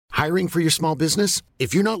Hiring for your small business?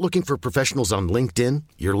 If you're not looking for professionals on LinkedIn,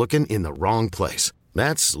 you're looking in the wrong place.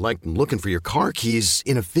 That's like looking for your car keys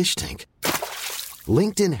in a fish tank.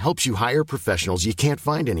 LinkedIn helps you hire professionals you can't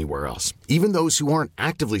find anywhere else, even those who aren't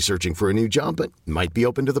actively searching for a new job but might be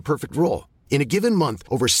open to the perfect role. In a given month,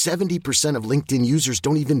 over 70% of LinkedIn users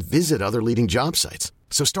don't even visit other leading job sites.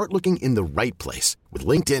 So start looking in the right place. With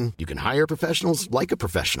LinkedIn, you can hire professionals like a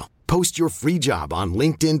professional. Post your free job on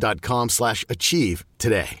linkedin.com/achieve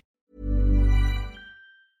today.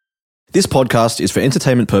 This podcast is for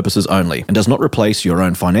entertainment purposes only and does not replace your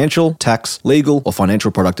own financial, tax, legal, or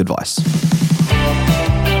financial product advice.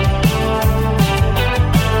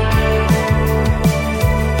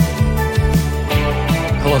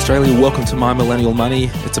 Hello Australia, welcome to My Millennial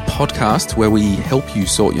Money. It's a podcast where we help you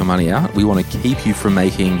sort your money out. We want to keep you from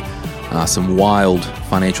making some wild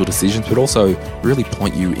financial decisions, but also really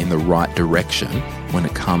point you in the right direction when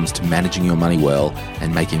it comes to managing your money well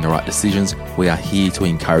and making the right decisions. We are here to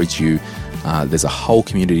encourage you. There's a whole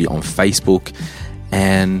community on Facebook,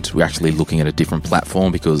 and we're actually looking at a different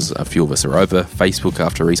platform because a few of us are over Facebook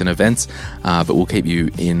after recent events, but we'll keep you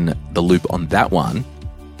in the loop on that one.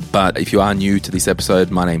 But if you are new to this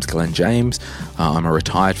episode, my name's Glenn James. I'm a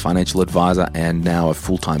retired financial advisor and now a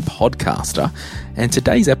full-time podcaster. And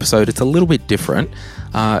today's episode, it's a little bit different.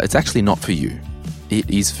 It's actually not for you. It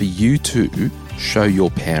is for you to show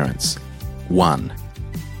your parents. One,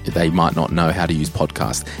 they might not know how to use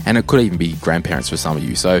podcasts. And it could even be grandparents for some of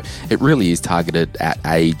you. So it really is targeted at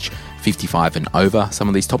age 55 and over, some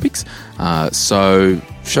of these topics. So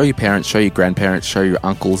show your parents, show your grandparents, show your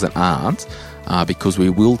uncles and aunts, because we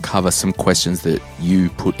will cover some questions that you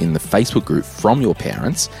put in the Facebook group from your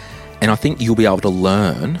parents. And I think you'll be able to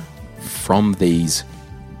learn from these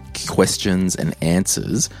questions and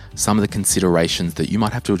answers some of the considerations that you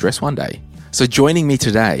might have to address one day. So joining me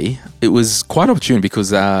today, it was quite opportune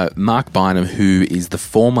because Mark Bynum, who is the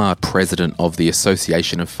former president of the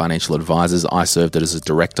Association of Financial Advisors, I served as a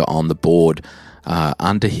director on the board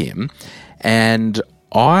under him. And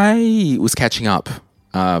I was catching up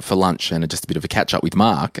for lunch and just a bit of a catch up with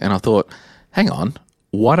Mark. And I thought, hang on,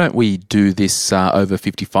 why don't we do this over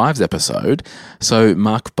 55's episode? So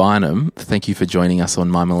Mark Bynum, thank you for joining us on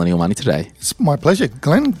My Millennial Money today. It's my pleasure,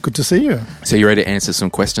 Glenn. Good to see you. So you ready to answer some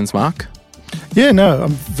questions, Mark? Yeah, no,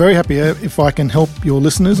 I'm very happy. If I can help your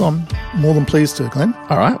listeners, I'm more than pleased to, Glenn.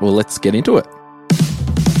 All right, well, let's get into it.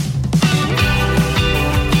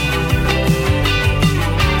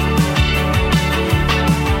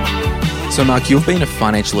 So, Mark, you've been a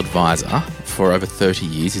financial advisor for over 30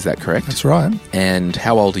 years, is that correct? That's right. And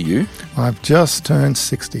how old are you? I've just turned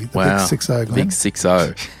 60. Wow. Big 60, Glenn. Big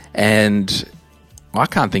 60. And I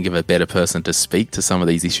can't think of a better person to speak to some of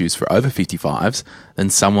these issues for over 55s than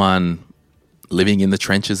someone living in the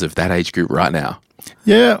trenches of that age group right now.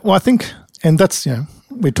 Yeah, well, I think, and that's,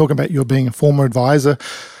 we're talking about you being a former advisor.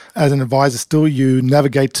 As an advisor still, you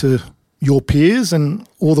navigate to your peers and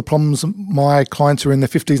all the problems my clients who are in their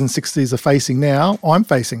 50s and 60s are facing now, I'm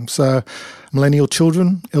facing. So millennial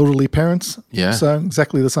children, elderly parents, so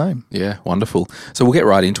exactly the same. Yeah, wonderful. So we'll get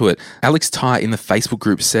right into it. Alex Ty in the Facebook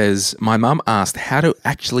group says, my mum asked how to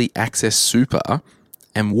actually access super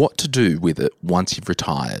and what to do with it once you've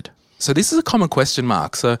retired. So this is a common question,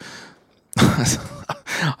 Mark. So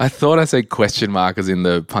I thought I said question mark as in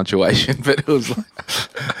the punctuation, but it was like,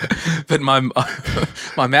 but my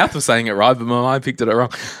mouth was saying it right, but my mind picked it wrong.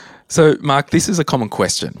 So, Mark, this is a common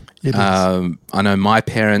question. It is. I know my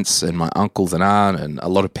parents and my uncles and aunt and a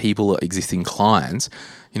lot of people, existing clients,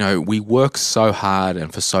 we work so hard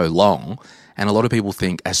and for so long, and a lot of people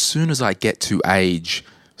think as soon as I get to age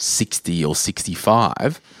 60 or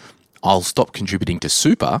 65, I'll stop contributing to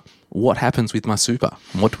super. What happens with my super?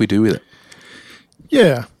 And what do we do with it?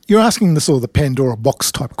 Yeah, you're asking the sort of the Pandora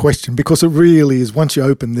box type question because it really is, once you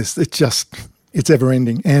open this, it's ever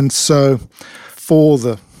ending. And so for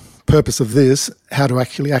the purpose of this, how to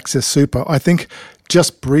actually access super, I think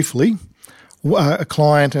just briefly, a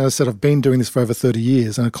client, and as I said, I've been doing this for over 30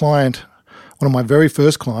 years, and a client, one of my very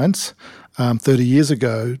first clients 30 years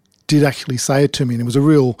ago, did actually say it to me, and it was a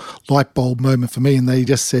real light bulb moment for me, and they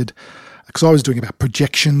just said, because I was doing about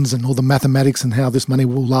projections and all the mathematics and how this money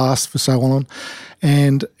will last for so on.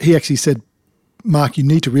 And he actually said, Mark, you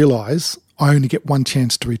need to realise I only get one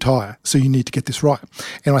chance to retire, so you need to get this right.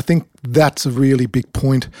 And I think that's a really big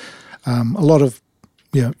point. A lot of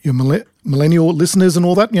your millennial listeners and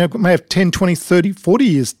all that, may have 10, 20, 30, 40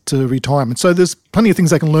 years to retirement. So there's plenty of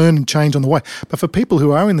things they can learn and change on the way. But for people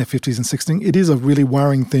who are in their 50s and 60s, it is a really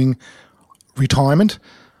worrying thing, retirement.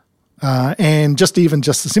 And just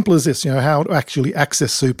as simple as this, how to actually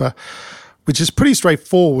access super. which is pretty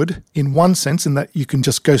straightforward in one sense, in that you can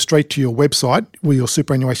just go straight to your website, or your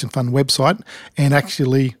superannuation fund website, and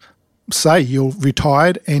actually say you're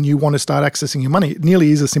retired and you want to start accessing your money. It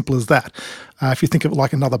nearly is as simple as that. If you think of it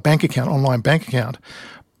like another bank account, online bank account.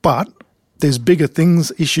 But there's bigger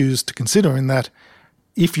issues to consider in that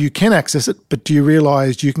if you can access it, but do you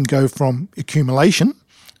realise you can go from accumulation,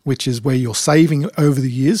 which is where you're saving over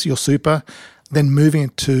the years, your super, then moving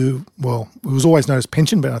it to, well, it was always known as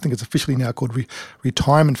pension, but I think it's officially now called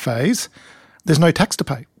retirement phase. There's no tax to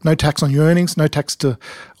pay, no tax on your earnings, no tax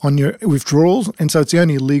on your withdrawals, and so it's the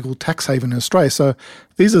only legal tax haven in Australia. So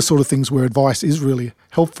these are sort of things where advice is really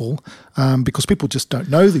helpful because people just don't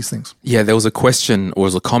know these things. Yeah, there was a question or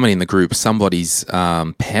was a comment in the group. Somebody's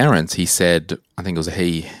parents, he said, I think it was a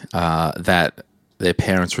he, that their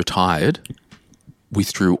parents retired,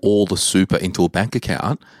 withdrew all the super into a bank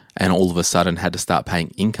account, and all of a sudden had to start paying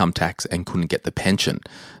income tax and couldn't get the pension.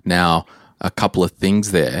 Now, a couple of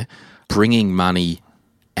things there. Bringing money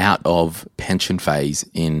out of pension phase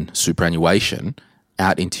in superannuation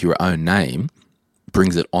out into your own name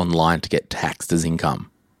brings it online to get taxed as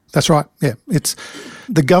income. That's right. Yeah, it's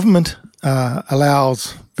the government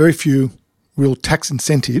allows very few real tax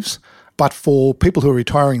incentives, but for people who are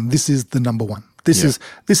retiring, this is the number one. This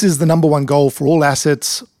is the number one goal for all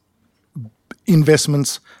assets,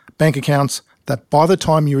 investments, bank accounts. That by the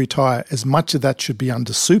time you retire, as much of that should be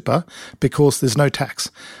under super because there's no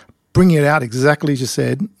tax. Bringing it out exactly as you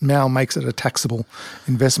said now makes it a taxable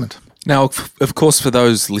investment. Now, of course, for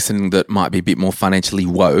those listening that might be a bit more financially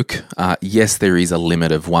woke, yes, there is a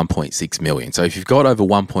limit of 1.6 million. So if you've got over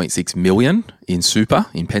 1.6 million in super,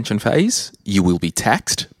 in pension phase, you will be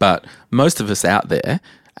taxed. But most of us out there,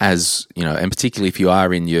 as you know, and particularly if you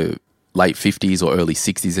are in your late 50s or early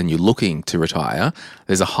 60s and you're looking to retire,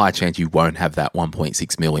 there's a high chance you won't have that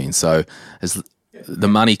 1.6 million. So as the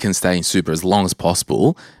money can stay in super as long as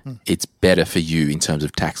possible, it's better for you in terms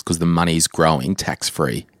of tax because the money is growing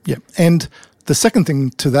tax-free. Yeah. And the second thing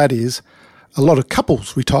to that is a lot of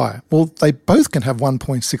couples retire. Well, they both can have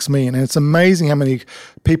 1.6 million, and it's amazing how many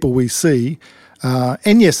people we see.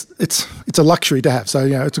 And yes, it's a luxury to have. So,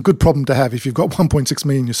 you know, it's a good problem to have if you've got 1.6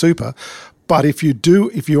 million in your super. But if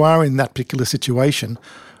you are in that particular situation,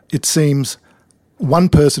 it seems one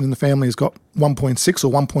person in the family has got 1.6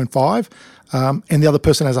 or 1.5, and the other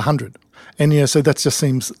person has 100. And, you know, so that just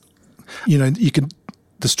seems, you know,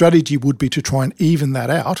 the strategy would be to try and even that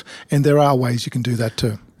out, and there are ways you can do that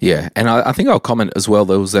too. Yeah, and I think I'll comment as well.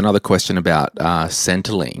 There was another question about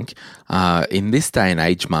Centrelink. In this day and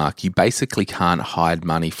age, Mark, you basically can't hide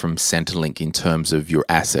money from Centrelink in terms of your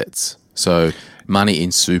assets. So money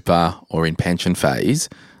in super or in pension phase,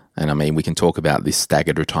 and I mean, we can talk about this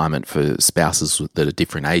staggered retirement for spouses that are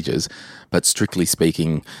different ages, but strictly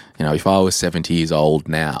speaking, you know, if I was 70 years old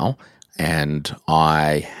now and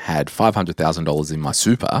I had $500,000 in my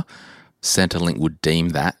super, Centrelink would deem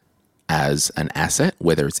that as an asset,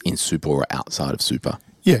 whether it's in super or outside of super.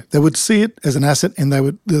 Yeah, they would see it as an asset, and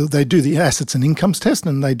they do the assets and incomes test,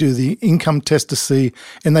 and they do the income test to see,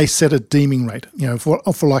 and they set a deeming rate, you know,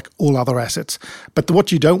 for like all other assets. But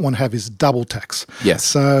what you don't want to have is double tax. Yes.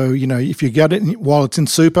 So, you know, if you get it while it's in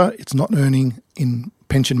super, it's not earning in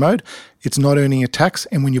pension mode, it's not earning a tax,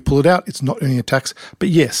 and when you pull it out, it's not earning a tax. But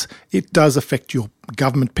yes, it does affect your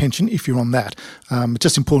government pension if you're on that. It's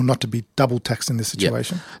just important not to be double taxed in this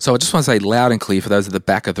situation. Yep. So I just want to say loud and clear for those at the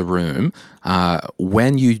back of the room,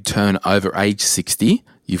 when you turn over age 60,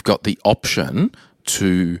 you've got the option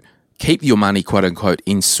to keep your money, quote unquote,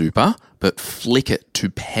 in super, but flick it to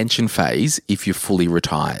pension phase if you're fully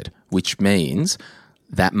retired, which means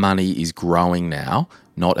that money is growing now,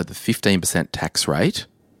 not at the 15% tax rate.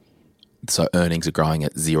 So earnings are growing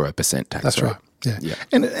at 0% tax rate. That's right. Yeah.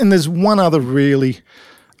 And there's one other really,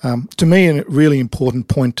 to me, a really important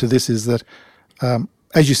point to this is that,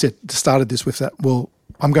 as you said, started this with that, well,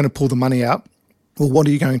 I'm going to pull the money out. Well, what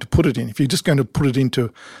are you going to put it in? If you're just going to put it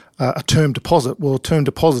into a term deposit, well, term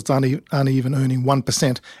deposits aren't even earning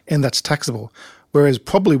 1%, and that's taxable. Whereas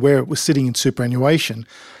probably where it was sitting in superannuation,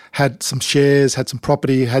 had some shares, had some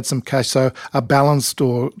property, had some cash, so a balanced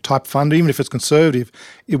or type fund, even if it's conservative,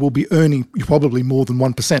 it will be earning probably more than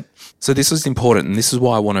 1%. So this is important, and this is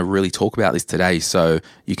why I want to really talk about this today. So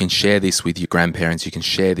you can share this with your grandparents, you can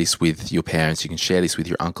share this with your parents, you can share this with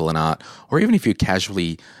your uncle and aunt, or even if you're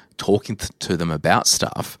casually talking to them about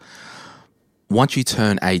stuff. Once you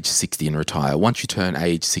turn age 60 and retire, once you turn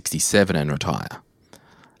age 67 and retire,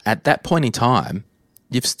 at that point in time,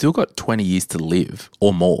 you've still got 20 years to live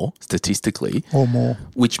or more, statistically. Or more.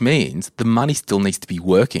 Which means the money still needs to be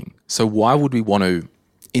working. So why would we want to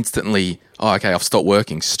instantly, I've stopped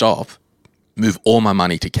working, move all my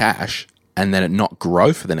money to cash and then it not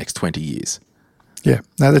grow for the next 20 years. Yeah,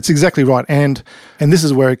 no, that's exactly right. And this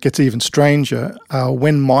is where it gets even stranger.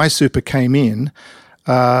 When MySuper came in,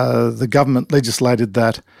 the government legislated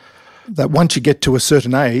that once you get to a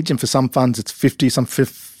certain age, and for some funds it's 50, some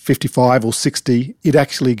 55 or 60, it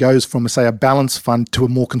actually goes from, say, a balanced fund to a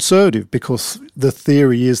more conservative, because the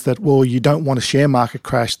theory is that, well, you don't want a share market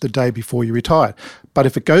crash the day before you retire. But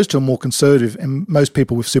if it goes to a more conservative, and most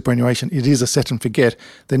people with superannuation, it is a set and forget,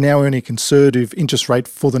 they're now earning a conservative interest rate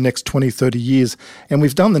for the next 20, 30 years. And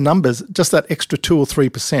we've done the numbers, just that extra 2 or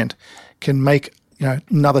 3% can make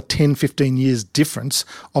another 10, 15 years difference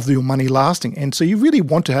of your money lasting. And so you really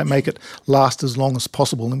want to make it last as long as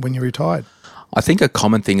possible when you're retired. I think a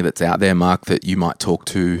common thing that's out there, Mark, that you might talk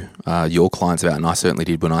to your clients about, and I certainly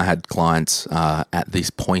did when I had clients at this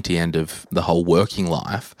pointy end of the whole working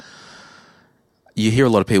life, you hear a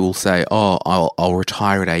lot of people say, oh, I'll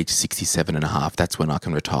retire at age 67 and a half. That's when I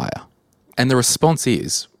can retire. And the response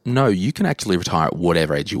is, no, you can actually retire at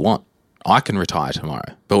whatever age you want. I can retire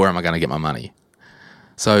tomorrow, but where am I going to get my money?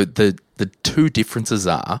 So the two differences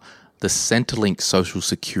are the Centrelink Social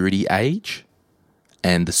Security age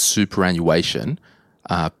and the superannuation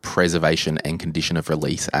preservation and condition of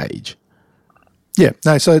release age. Yeah,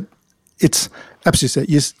 no, so it's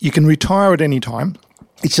absolutely, yes, you can retire at any time.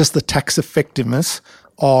 It's just the tax effectiveness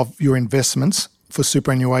of your investments for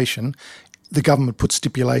superannuation. The government puts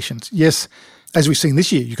stipulations. Yes, as we've seen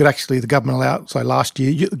this year, you could actually, last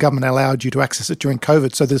year, the government allowed you to access it during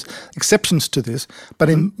COVID. So there's exceptions to this. But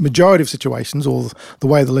in majority of situations, or the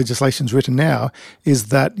way the legislation is written now, is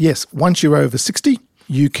that, yes, once you're over 60,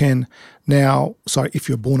 you can now, if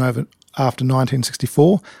you're born after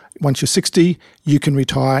 1964, once you're 60, you can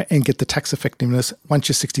retire and get the tax effectiveness. Once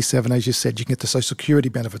you're 67, as you said, you can get the Social Security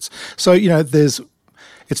benefits. So,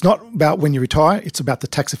 it's not about when you retire, it's about the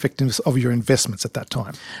tax effectiveness of your investments at that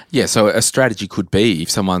time. Yeah, so a strategy could be, if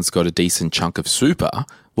someone's got a decent chunk of super,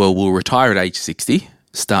 well, we'll retire at age 60,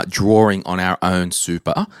 start drawing on our own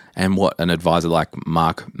super, and what an advisor like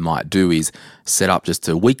Mark might do is set up just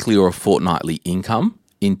a weekly or a fortnightly income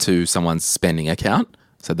into someone's spending account.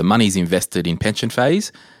 So the money's invested in pension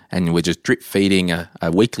phase, and we're just drip feeding a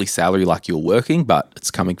weekly salary like you're working, but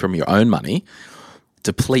it's coming from your own money.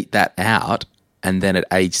 Deplete that out, and then at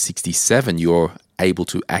age 67, you're able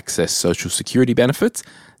to access Social Security benefits,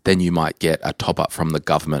 then you might get a top-up from the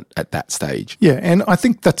government at that stage. Yeah, and I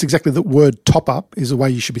think that's exactly the word top-up is the way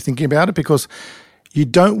you should be thinking about it, because you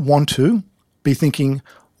don't want to be thinking,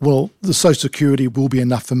 well, the Social Security will be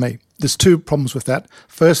enough for me. There's two problems with that.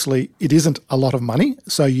 Firstly, it isn't a lot of money,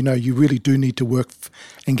 so you really do need to work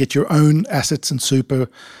and get your own assets and super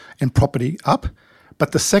and property up.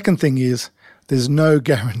 But the second thing is, there's no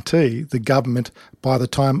guarantee the government, by the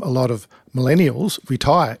time a lot of millennials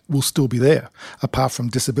retire, will still be there, apart from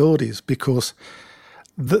disabilities, because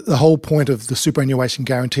the whole point of the superannuation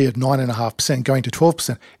guarantee at 9.5% going to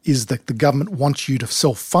 12% is that the government wants you to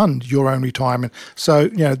self-fund your own retirement. So,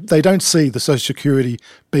 they don't see the Social Security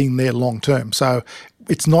being there long term. So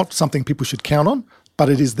it's not something people should count on, but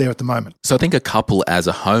it is there at the moment. So I think a couple as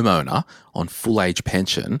a homeowner on full age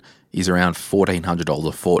pension is around $1,400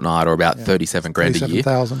 a fortnight, or about $37,000 a year.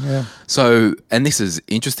 $37,000, yeah. So, and this is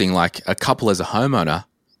interesting, like a couple as a homeowner,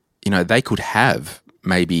 they could have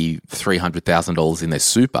maybe $300,000 in their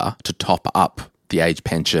super to top up the age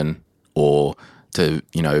pension, or to,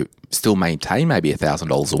 still maintain maybe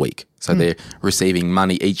 $1,000 a week. So they're receiving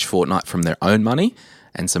money each fortnight from their own money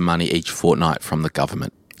and some money each fortnight from the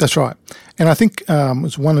government. That's right. And I think it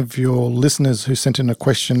was one of your listeners who sent in a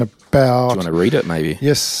question about... Do you want to read it maybe?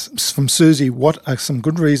 Yes, from Susie. What are some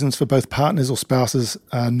good reasons for both partners or spouses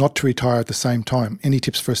not to retire at the same time? Any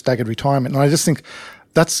tips for a staggered retirement? And I just think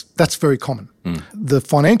that's very common. The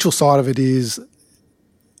financial side of it is,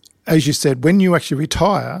 as you said, when you actually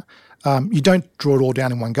retire, you don't draw it all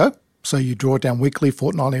down in one go. So you draw it down weekly,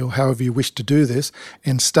 fortnightly, or however you wish to do this,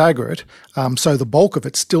 and stagger it. So the bulk of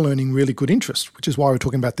it's still earning really good interest, which is why we're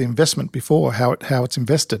talking about the investment before, how it's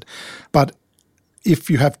invested. But if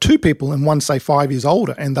you have two people and one's, say, 5 years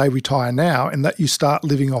older and they retire now, and that you start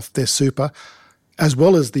living off their super, as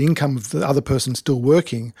well as the income of the other person still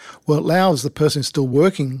working, well, it allows the person still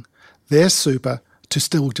working their super to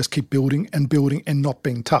still just keep building and not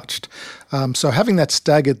being touched. So having that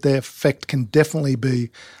staggered, their effect can definitely be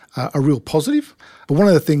a real positive. But one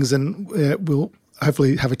of the things, and we'll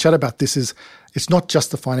hopefully have a chat about this, is it's not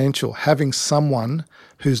just the financial. Having someone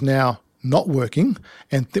who's now not working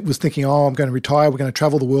and was thinking, I'm going to retire, we're going to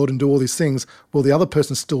travel the world and do all these things. Well, the other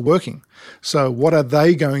person's still working. So what are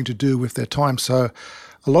they going to do with their time? So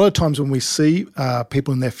a lot of times when we see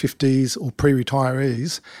people in their 50s or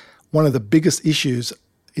pre-retirees, one of the biggest issues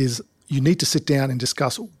is you need to sit down and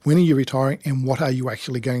discuss when are you retiring and what are you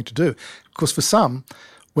actually going to do. Because for some,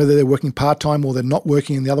 whether they're working part-time or they're not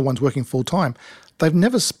working and the other one's working full-time, they've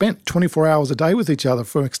never spent 24 hours a day with each other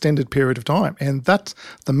for an extended period of time. And that's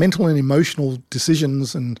the mental and emotional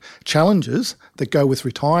decisions and challenges that go with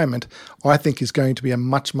retirement, I think is going to be a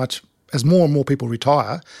much, as more and more people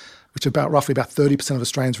retire, which roughly about 30% of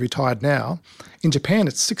Australians retired now. In Japan,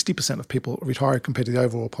 it's 60% of people retire compared to the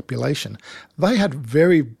overall population. They had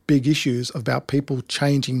very big issues about people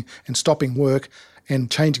changing and stopping work and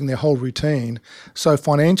changing their whole routine. So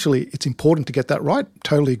financially, it's important to get that right.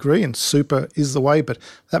 Totally agree, and super is the way. But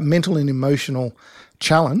that mental and emotional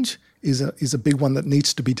challenge is a big one that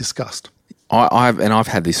needs to be discussed. I've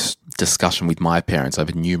had this discussion with my parents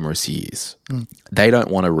over numerous years. They don't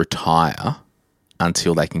want to retire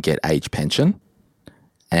until they can get age pension.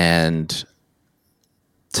 And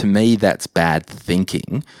to me, that's bad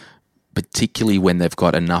thinking, particularly when they've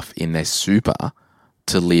got enough in their super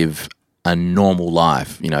to live a normal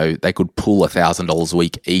life. You know, they could pull $1,000 a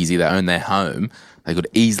week easy. They own their home. They could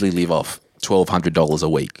easily live off $1,200 a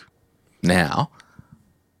week now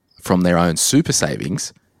from their own super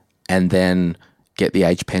savings and then get the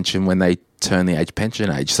age pension when they turn the age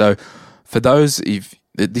pension age. So for those, if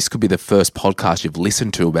this could be the first podcast you've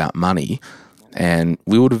listened to about money, and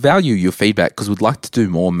we would value your feedback because we'd like to do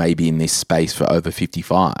more maybe in this space for over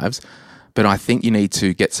 55s. But I think you need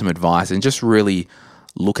to get some advice and just really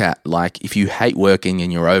look at, like, if you hate working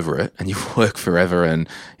and you're over it and you've worked forever and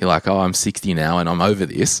you're like, oh, I'm 60 now and I'm over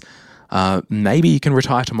this, maybe you can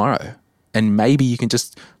retire tomorrow and maybe you can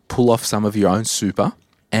just pull off some of your own super,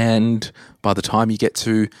 and by the time you get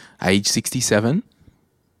to age 67,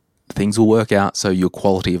 things will work out so your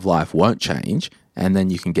quality of life won't change, and then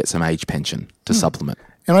you can get some age pension to supplement.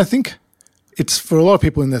 And I think it's for a lot of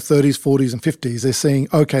people in their 30s, 40s and 50s, they're saying,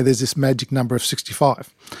 okay, there's this magic number of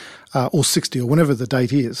 65 or 60 or whenever the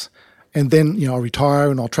date is. And then, I'll retire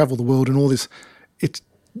and I'll travel the world and all this.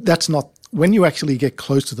 That's not, when you actually get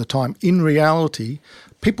close to the time, in reality,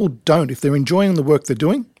 people don't. If they're enjoying the work they're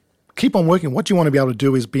doing, keep on working. What you want to be able to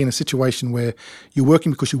do is be in a situation where you're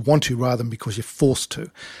working because you want to rather than because you're forced to.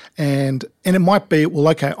 And it might be, well,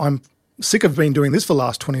 okay, I'm sick of being doing this for the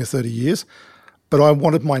last 20 or 30 years, but I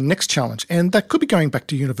wanted my next challenge. And that could be going back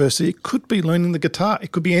to university. It could be learning the guitar.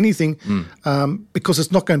 It could be anything because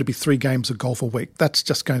it's not going to be 3 games of golf a week. That's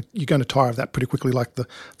just you're going to tire of that pretty quickly, like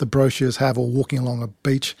the brochures have, or walking along a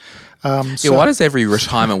beach. Why does every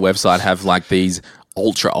retirement website have like these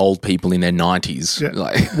ultra old people in their 90s? Yeah,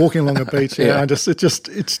 like walking along a beach. Yeah.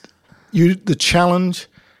 The challenge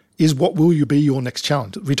is, what will you be your next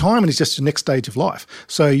challenge? Retirement is just the next stage of life.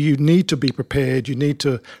 So you need to be prepared. You need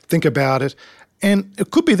to think about it. And it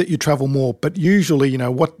could be that you travel more, but usually,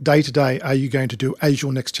 what day-to-day are you going to do as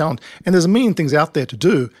your next challenge? And there's a million things out there to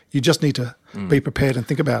do. You just need to be prepared and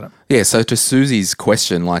think about it. Yeah, so to Susie's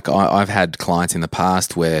question, like I've had clients in the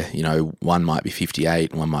past where, one might be 58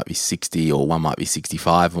 and one might be 60, or one might be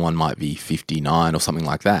 65 and one might be 59 or something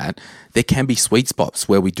like that. There can be sweet spots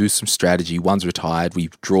where we do some strategy. One's retired, we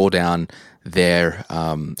draw down their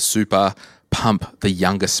super, pump the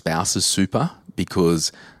younger spouse's super,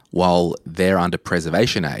 because while they're under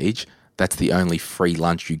preservation age, that's the only free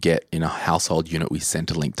lunch you get in a household unit with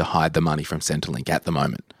Centrelink to hide the money from Centrelink at the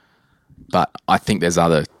moment. But I think there's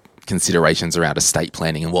other considerations around estate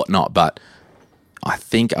planning and whatnot. But I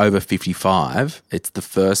think over 55, it's the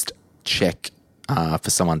first check for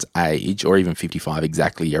someone's age, or even 55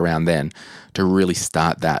 exactly around then, to really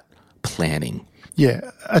start that planning. Yeah,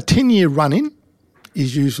 a 10-year run-in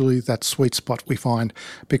is usually that sweet spot we find,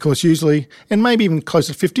 because usually, and maybe even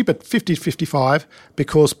closer to 50, but 50 to 55,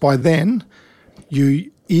 because by then you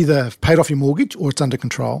either have paid off your mortgage or it's under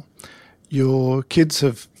control. Your kids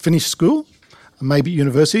have finished school, maybe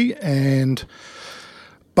university,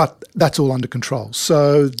 but that's all under control.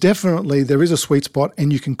 So definitely there is a sweet spot,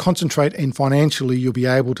 and you can concentrate, and financially you'll be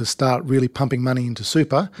able to start really pumping money into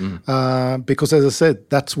super because, as I said,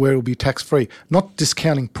 that's where it will be tax-free. Not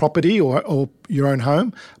discounting property or your own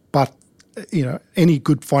home, but any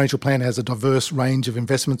good financial plan has a diverse range of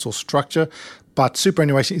investments or structure, but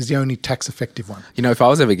superannuation is the only tax-effective one. If I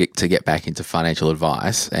was ever to get back into financial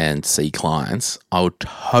advice and see clients, I would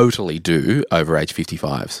totally do over age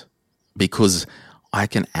 55s, because I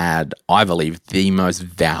can add, I believe, the most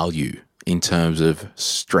value in terms of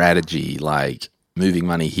strategy, like moving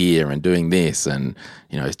money here and doing this and,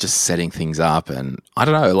 just setting things up. And I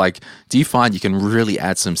don't know, do you find you can really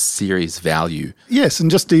add some serious value? Yes, and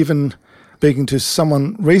just even speaking to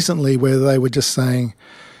someone recently where they were just saying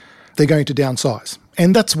they're going to downsize.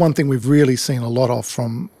 And that's one thing we've really seen a lot of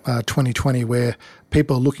from 2020, where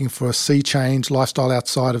people are looking for a sea change lifestyle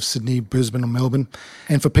outside of Sydney, Brisbane or Melbourne.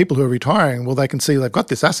 And for people who are retiring, well, they can see they've got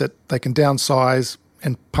this asset, they can downsize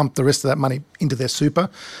and pump the rest of that money into their super.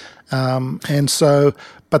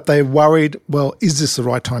 But they're worried, well, is this the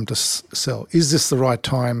right time to sell? Is this the right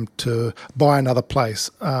time to buy another place?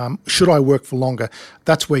 Should I work for longer?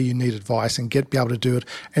 That's where you need advice and be able to do it.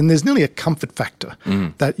 And there's nearly a comfort factor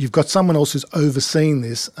that you've got someone else who's overseeing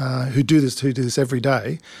this, who do this every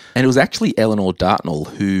day. And it was actually Eleanor Dartnell,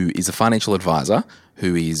 who is a financial advisor,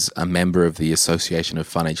 who is a member of the Association of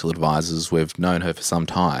Financial Advisors. We've known her for some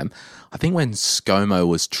time. I think when ScoMo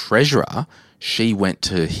was treasurer, she went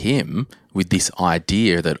to him with this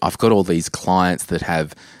idea that I've got all these clients that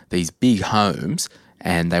have these big homes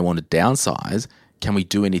and they want to downsize. Can we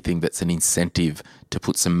do anything that's an incentive to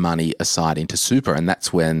put some money aside into super? And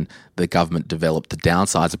that's when the government developed the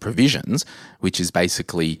downsizer provisions, which is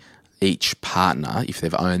basically each partner, if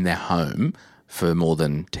they've owned their home for more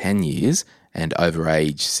than 10 years and over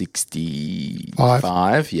age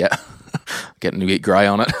 65, yeah, getting a bit grey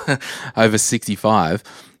on it, over 65,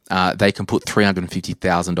 they can put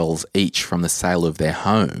 $350,000 each from the sale of their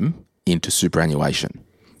home into superannuation.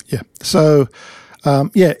 Yeah. So,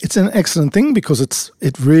 it's an excellent thing because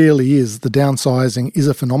it really is. The downsizing is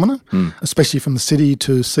a phenomenon, especially from the city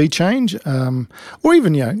to sea change. Or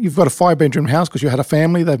even, you've got a 5-bedroom house because you had a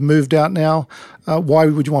family, they've moved out now. Why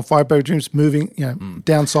would you want 5 bedrooms moving,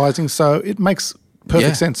 downsizing? So it makes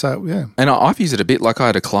perfect sense. So, yeah. And I've used it a bit. Like I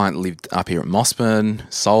had a client lived up here at Mossburn,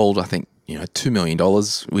 sold, I think, $2 million,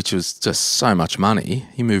 which was just so much money.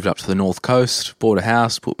 He moved up to the North Coast, bought a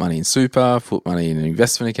house, put money in super, put money in an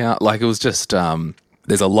investment account. Like it was just,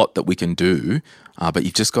 there's a lot that we can do, but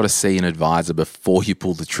you've just got to see an advisor before you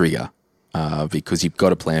pull the trigger because you've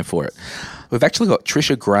got to plan for it. We've actually got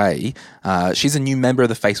Trisha Gray. She's a new member of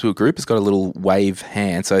the Facebook group. It's got a little wave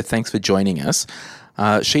hand, so thanks for joining us.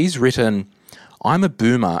 She's written, I'm a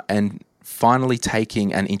boomer and finally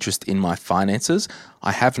taking an interest in my finances.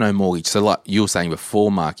 I have no mortgage. So like you were saying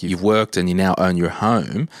before, Mark, you've worked and you now own your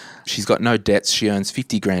home. She's got no debts. She earns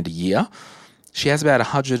 $50,000 a year. She has about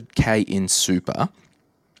 $100K in super.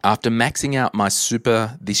 After maxing out my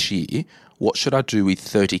super this year, what should I do with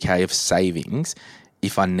 $30K of savings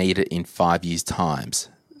if I need it in 5 years' time?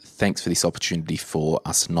 Thanks for this opportunity for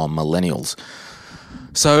us non-millennials.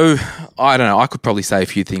 So, I don't know, I could probably say a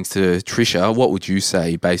few things to Trisha. What would you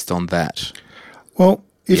say based on that? Well,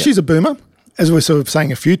 if she's a boomer, as we're sort of saying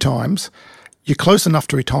a few times, you're close enough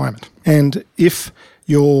to retirement. And if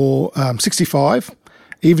you're 65,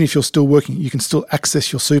 even if you're still working, you can still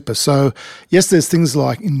access your super. So, yes, there's things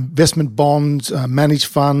like investment bonds, managed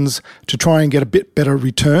funds to try and get a bit better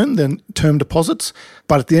return than term deposits.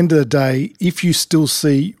 But at the end of the day, if you still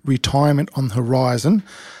see retirement on the horizon,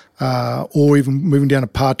 or even moving down to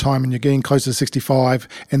part-time and you're getting closer to 65,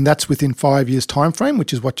 and that's within 5 years' time frame,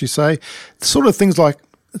 which is what you say, sort of things like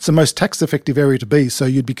it's the most tax-effective area to be. So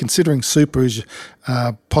you'd be considering super as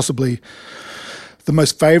possibly the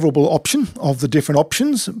most favourable option of the different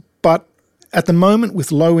options. But at the moment,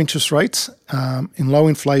 with low interest rates, in low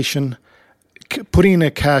inflation, putting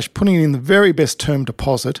in cash, putting in the very best term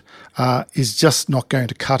deposit is just not going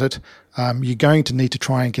to cut it. You're going to need to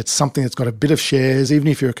try and get something that's got a bit of shares, even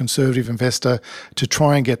if you're a conservative investor, to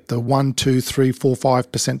try and get the 1, 2, 3, 4,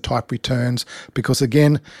 5% type returns. Because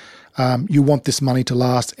again, you want this money to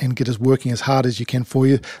last and get us working as hard as you can for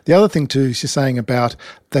you. The other thing too, she's saying about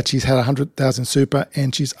that she's had 100,000 super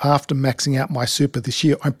and she's after maxing out my super this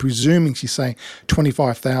year. I'm presuming she's saying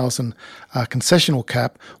 25,000 concessional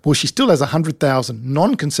cap. Well, she still has 100,000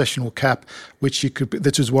 non-concessional cap, which she could.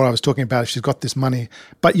 This is what I was talking about. If she's got this money,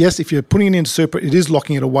 but yes, if you're putting it into super, it is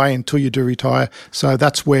locking it away until you do retire. So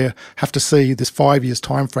that's where have to see this 5 years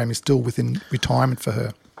time frame is still within retirement for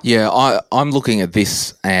her. Yeah, I'm looking at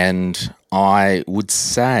this and I would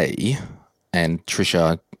say, and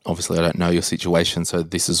Trisha, obviously I don't know your situation, so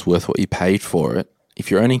this is worth what you paid for it. If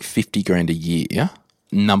you're earning $50,000 a year,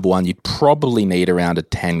 number one, you'd probably need around a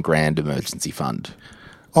 $10,000 emergency fund.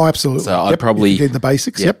 Oh, absolutely. So I'd probably the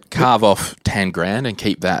basics. Carve off $10,000 and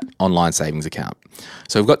keep that online savings account.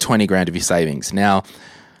 So we've got $20,000 of your savings. Now,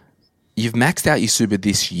 you've maxed out your super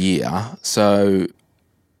this year, so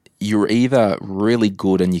you're either really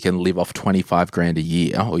good and you can live off $25,000 a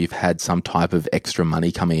year, or you've had some type of extra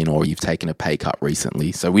money come in, or you've taken a pay cut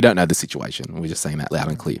recently. So we don't know the situation. We're just saying that loud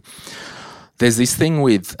and clear. There's this thing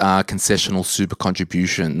with concessional super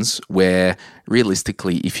contributions where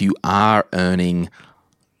realistically, if you are earning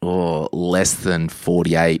less than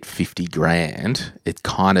 48, 50 grand, it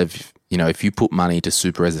kind of, if you put money to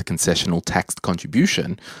super as a concessional taxed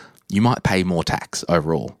contribution, you might pay more tax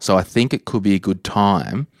overall. So I think it could be a good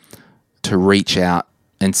time to reach out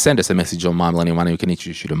and send us a message on My Millennial Money. We can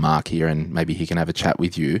introduce you to Mark here and maybe he can have a chat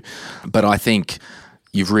with you. But I think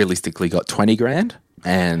you've realistically got 20 grand,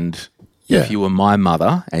 and if you were my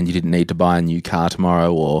mother and you didn't need to buy a new car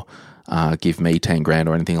tomorrow or give me 10 grand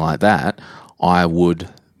or anything like that, I would,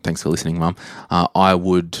 thanks for listening, Mum, I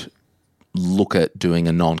would look at doing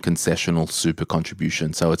a non-concessional super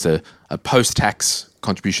contribution. So it's a post-tax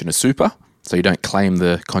contribution to super, so you don't claim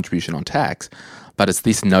the contribution on tax, but it's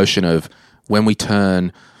this notion of when we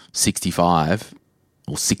turn 65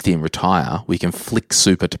 or 60 and retire, we can flick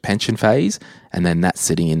super to pension phase, and then that's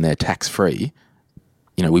sitting in there tax-free.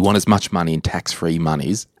 You know, we want as much money in tax-free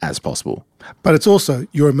monies as possible. But it's also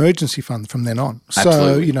your emergency fund from then on.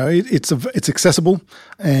 Absolutely. So, you know, it's accessible,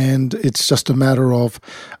 and it's just a matter of,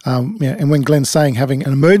 and when Glenn's saying having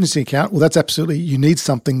an emergency account, well, that's absolutely, you need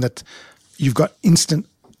something that you've got instant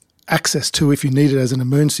access to if you need it as an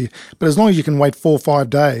emergency. But as long as you can wait 4 or 5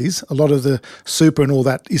 days, a lot of the super and all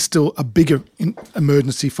that is still a bigger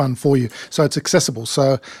emergency fund for you. So it's accessible.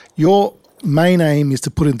 So your main aim is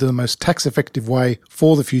to put it into the most tax-effective way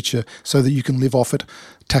for the future so that you can live off it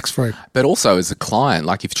tax-free. But also as a client,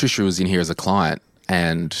 like if Trisha was in here as a client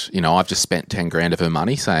and, you know, I've just spent 10 grand of her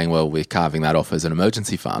money saying, well, we're carving that off as an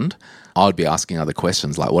emergency fund, I would be asking other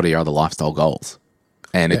questions like, what are your other lifestyle goals?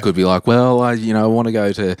 And it could be like, well, I want to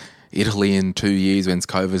go to Italy in 2 years when's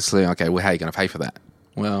COVID's. Okay, well, how are you going to pay for that?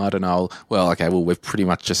 Well, I don't know. Well, okay, well, we've pretty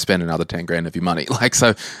much just spent another 10 grand of your money.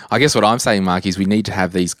 So I guess what I'm saying, Mark, is we need to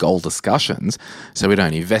have these goal discussions so we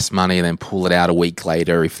don't invest money and then pull it out a week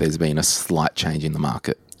later if there's been a slight change in the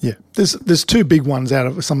market. Yeah. There's 2 big ones out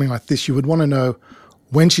of something like this. You would want to know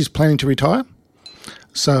when she's planning to retire.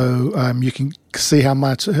 So you can see how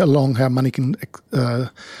long her money can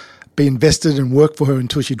be invested and work for her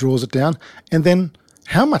until she draws it down. And then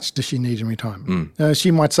how much does she need in retirement?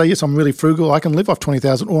 She might say, yes, I'm really frugal. I can live off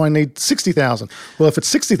 20,000 or I need 60,000. Well, if it's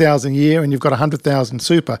 60,000 a year and you've got 100,000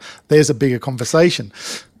 super, there's a bigger conversation.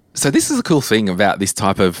 So this is a cool thing about this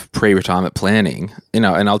type of pre-retirement planning, you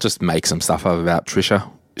know, and I'll just make some stuff up about Trisha.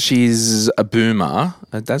 She's a boomer.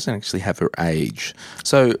 It doesn't actually have her age.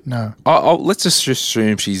 So no. Let's just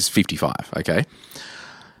assume she's 55, okay?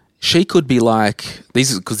 She could be like,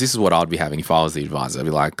 this is what I'd be having if I was the advisor. I'd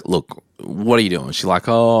be like, look, what are you doing? She's like,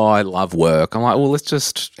 oh, I love work. I'm like, well, let's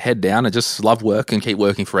just head down and just love work and keep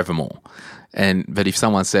working forevermore. But if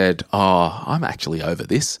someone said, oh, I'm actually over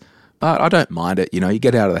this, but I don't mind it. You know, you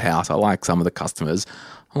get out of the house. I like some of the customers.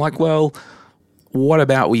 I'm like, well, what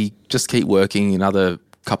about we just keep working another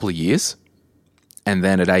couple of years and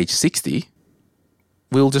then at age 60,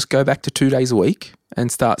 we'll just go back to 2 days a week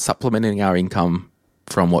and start supplementing our income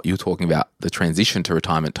from what you're talking about, the transition to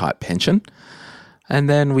retirement type pension. And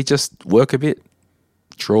then we just work a bit,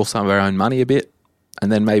 draw some of our own money a bit,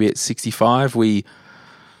 and then maybe at 65 we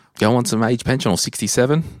go on some age pension or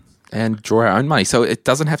 67 and draw our own money. So it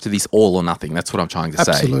doesn't have to be this all or nothing. That's what I'm trying to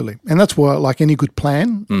say. Absolutely. And that's why, like any good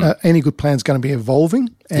plan, any good plan is going to be evolving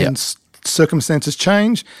and circumstances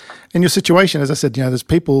change. And your situation, as I said, you know, there's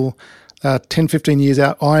people 10, 15 years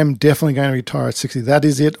out, I'm definitely going to retire at 60. That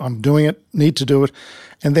is it. I'm doing it, need to do it.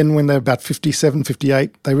 And then when they're about 57,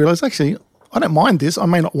 58, they realise, actually, I don't mind this. I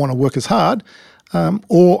may not want to work as hard,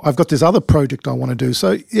 or I've got this other project I want to do.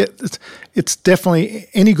 So, yeah, it's definitely,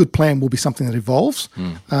 any good plan will be something that evolves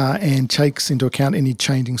and takes into account any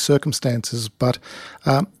changing circumstances. But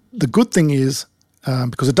the good thing is,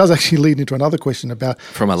 because it does actually lead into another question about...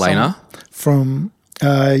 From Elena?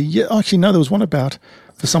 Actually, no, there was one about...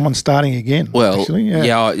 for someone starting again. Well,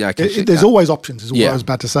 actually, there's always options, is what I was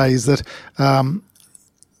about to say, is that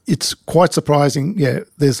it's quite surprising. Yeah,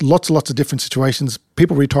 there's lots and lots of different situations.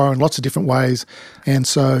 People retire in lots of different ways. And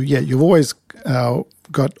so, yeah, you've always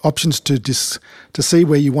got options to see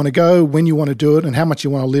where you want to go, when you want to do it, and how much you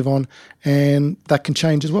want to live on, and that can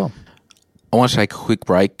change as well. I want to take a quick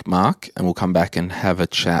break, Mark, and we'll come back and have a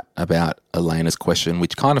chat about Elena's question,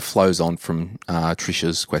 which kind of flows on from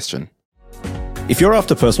Trisha's question. If you're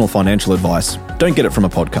after personal financial advice, don't get it from a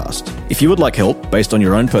podcast. If you would like help based on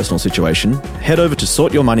your own personal situation, head over to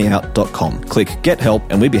sortyourmoneyout.com. Click Get Help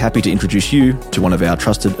and we'd be happy to introduce you to one of our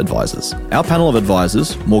trusted advisors. Our panel of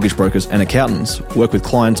advisors, mortgage brokers and accountants work with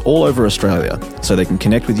clients all over Australia so they can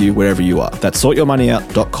connect with you wherever you are. That's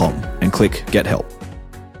sortyourmoneyout.com and click Get Help.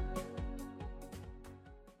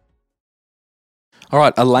 All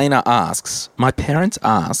right, Elena asks, my parents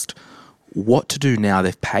asked what to do now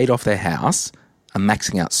they've paid off their house, are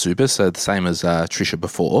maxing out super, so the same as Trisha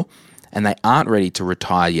before, and they aren't ready to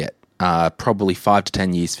retire yet. Probably 5 to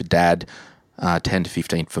 10 years for dad, 10 to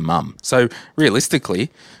 15 for mum. So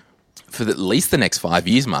realistically, for at least the next 5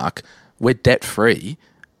 years, Mark, we're debt-free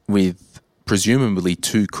with presumably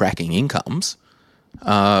 2 cracking incomes.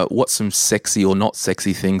 What's some sexy or not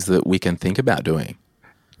sexy things that we can think about doing?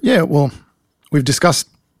 Yeah, well, we've discussed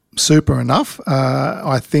super enough.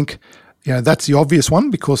 I think that's the obvious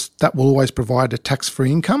one because that will always provide a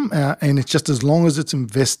tax-free income, and it's just as long as it's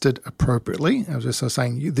invested appropriately. As I was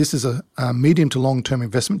saying, this is a medium to long-term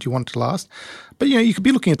investment. You want it to last. But, you could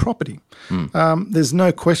be looking at property. There's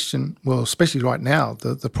no question, well, especially right now,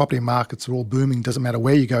 the property markets are all booming. Doesn't matter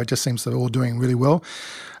where you go. It just seems they're all doing really well.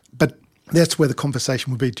 But that's where the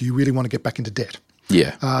conversation would be, do you really want to get back into debt?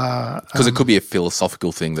 Yeah, because it could be a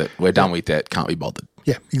philosophical thing that we're done with debt, can't be bothered.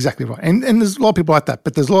 Yeah, exactly right. And there's a lot of people like that,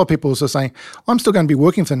 but there's a lot of people also saying, I'm still going to be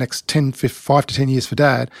working for the next 5 to 10 years for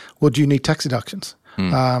Dad. Well, do you need tax deductions?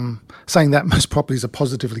 Saying that most properties are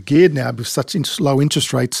positively geared now with such low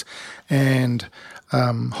interest rates and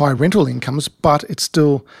high rental incomes, but it's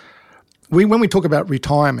still... When we talk about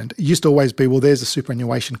retirement, it used to always be, well, there's a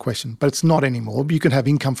superannuation question, but it's not anymore. You can have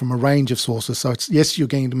income from a range of sources. So it's, yes, you're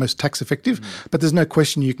getting the most tax effective, but there's no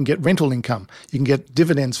question you can get rental income. You can get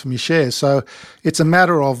dividends from your shares. So it's a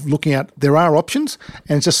matter of looking at, there are options,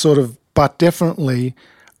 and it's just sort of, but definitely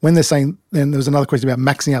when they're saying, then there was another question about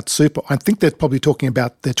maxing out super. I think they're probably talking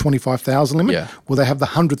about their 25,000 limit. Yeah. Well, they have the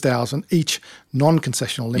 100,000 each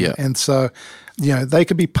non-concessional limit. Yeah. And so, they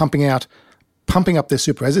could be pumping up their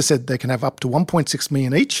super. As I said, they can have up to 1.6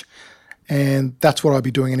 million each, and that's what I'd be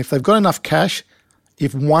doing. And if they've got enough cash,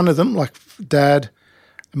 if one of them, like Dad,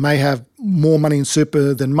 may have more money in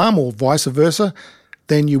super than Mum or vice versa,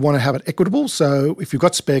 then you want to have it equitable. So if you've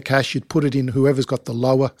got spare cash, you'd put it in whoever's got the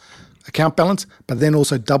lower account balance, but then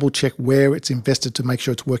also double check where it's invested to make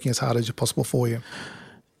sure it's working as hard as possible for you.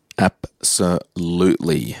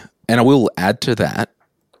 Absolutely. And I will add to that,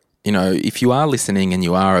 if you are listening and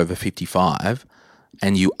you are over 55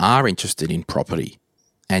 and you are interested in property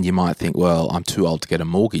and you might think, well, I'm too old to get a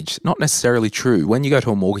mortgage. Not necessarily true. When you go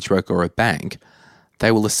to a mortgage broker or a bank,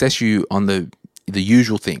 they will assess you on the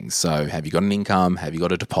usual things. So have you got an income? Have you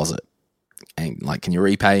got a deposit? And can you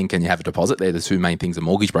repay and can you have a deposit? They're the 2 main things a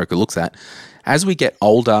mortgage broker looks at. As we get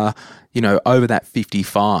older, over that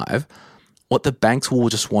 55, what the banks will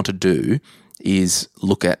just want to do is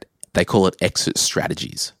look at, they call it exit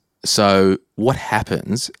strategies. So what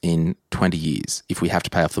happens in 20 years if we have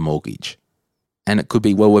to pay off the mortgage? And it could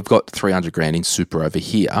be, well, we've got 300 grand in super over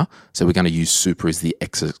here, so we're going to use super as the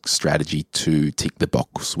exit strategy to tick the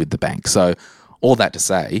box with the bank. So all that to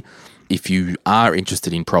say, if you are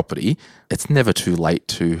interested in property, it's never too late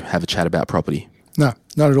to have a chat about property. No,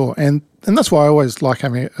 not at all. And that's why I always like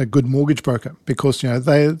having a good mortgage broker because,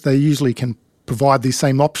 they usually can provide these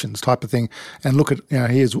same options type of thing and look at,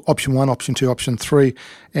 here's option 1, option 2, option 3.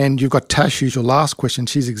 And you've got Tash, who's your last question.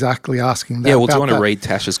 She's exactly asking that. Yeah, well, do you want to read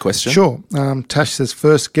Tash's question? Sure. Tash says,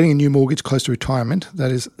 first, getting a new mortgage close to retirement,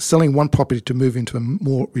 that is selling one property to move into a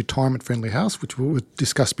more retirement-friendly house, which we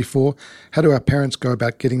discussed before. How do our parents go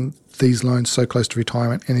about getting these loans so close to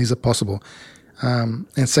retirement, and is it possible?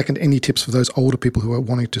 And second, any tips for those older people who are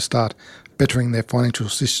wanting to start bettering their financial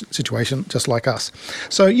situation, just like us?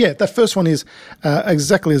 So, yeah, that first one is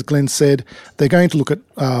exactly as Glenn said. They're going to look at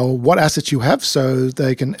what assets you have, so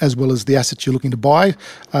they can, as well as the assets you're looking to buy,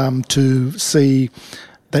 to see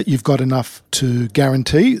that you've got enough to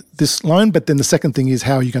guarantee this loan. But then the second thing is,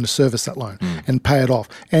 how are you going to service that loan and pay it off?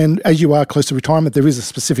 And as you are close to retirement, there is a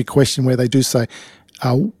specific question where they do say,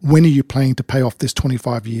 when are you planning to pay off this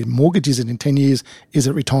 25-year mortgage? Is it in 10 years? Is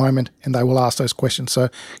it retirement? And they will ask those questions. So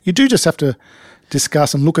you do just have to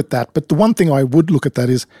discuss and look at that. But the one thing I would look at that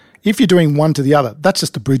is, if you're doing one to the other, that's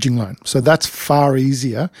just a bridging loan. So that's far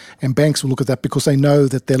easier. And banks will look at that because they know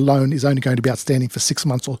that their loan is only going to be outstanding for 6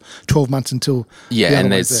 months or 12 months until... Yeah,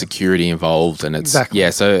 and there's security involved. And it's... Exactly. Yeah,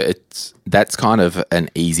 so that's kind of an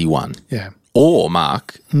easy one. Yeah. Or,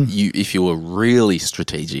 Mark, if you were really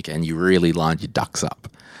strategic and you really lined your ducks up,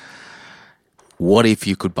 what if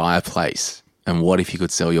you could buy a place, and what if you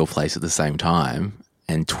could sell your place at the same time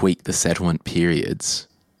and tweak the settlement periods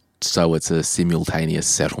so it's a simultaneous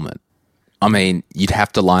settlement? I mean, you'd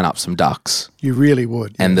have to line up some ducks. You really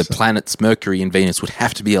would. And the planets Mercury and Venus would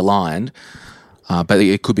have to be aligned, but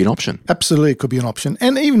it could be an option. Absolutely, it could be an option.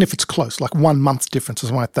 And even if it's close, like 1 month difference or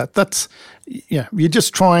something like that, that's, you're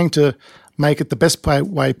just trying to make it the best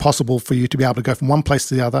way possible for you to be able to go from one place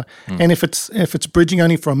to the other. And if it's bridging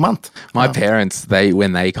only for a month. My parents,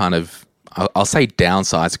 when they kind of, I'll say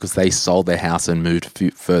downsized, because they sold their house and moved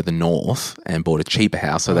further north and bought a cheaper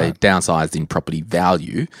house, so they downsized in property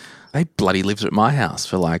value. They bloody lived at my house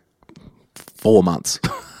for like 4 months.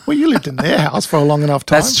 Well, you lived in their house for a long enough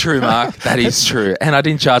time. That's true, Mark. That is true. And I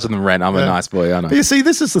didn't charge them rent. I'm a nice boy, I know. But you see,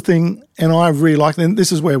 this is the thing, and I really like it. And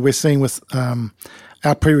this is where we're seeing with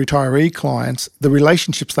our pre-retiree clients, the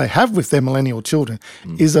relationships they have with their millennial children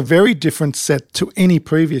is a very different set to any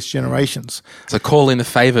previous generations. So call in the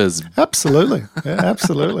favours. Absolutely. Yeah,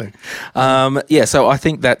 absolutely. So I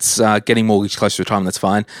think that's getting mortgage close to retirement. That's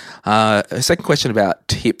fine. A second question about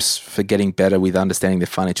tips for getting better with understanding their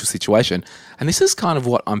financial situation. And this is kind of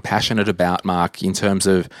what I'm passionate about, Mark, in terms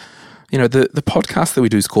of, the podcast that we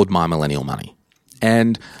do is called My Millennial Money.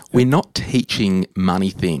 And we're not teaching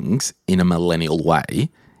money things in a millennial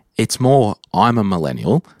way. It's more, I'm a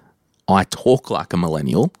millennial. I talk like a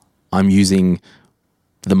millennial. I'm using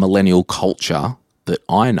the millennial culture that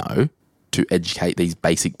I know to educate these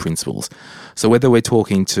basic principles. So whether we're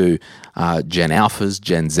talking to Gen Alphas,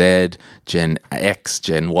 Gen Z, Gen X,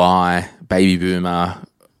 Gen Y, Baby Boomer,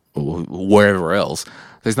 or wherever else,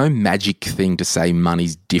 there's no magic thing to say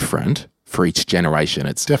money's different for each generation.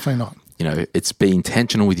 It's definitely not. It's be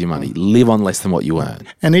intentional with your money. Live on less than what you earn.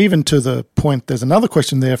 And even to the point, there's another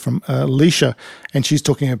question there from Alicia, and she's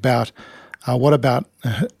talking about what about,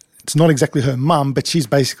 it's not exactly her mum, but she's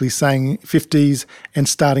basically saying 50s and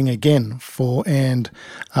starting again older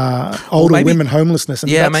women homelessness.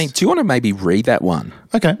 And do you want to maybe read that one?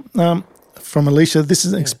 Okay. From Alicia, this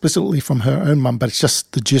isn't explicitly from her own mum, but it's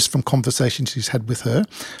just the gist from conversations she's had with her,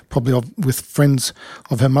 probably with friends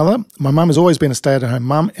of her mother. My mum has always been a stay-at-home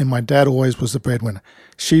mum, and my dad always was the breadwinner.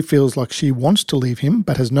 She feels like she wants to leave him,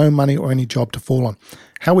 but has no money or any job to fall on.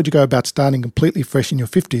 How would you go about starting completely fresh in your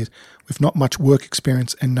 50s with not much work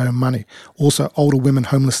experience and no money? Also, older women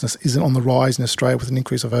homelessness isn't on the rise in Australia with an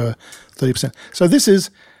increase of over 30%. So this is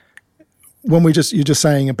when you're just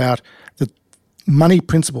saying about the money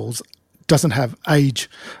principles doesn't have age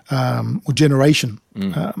or generation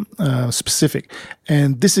specific.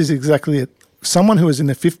 And this is exactly it. Someone who is in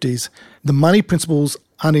their 50s, the money principles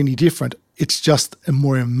aren't any different. It's just a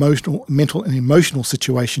more mental and emotional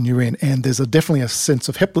situation you're in. And there's definitely a sense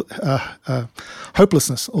of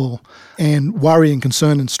hopelessness and worry and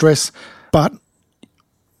concern and stress. But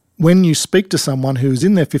when you speak to someone who's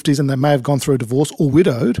in their 50s and they may have gone through a divorce or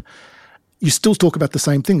widowed, you still talk about the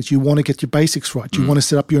same things. You want to get your basics right. You want to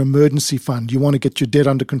set up your emergency fund. You want to get your debt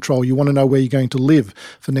under control. You want to know where you're going to live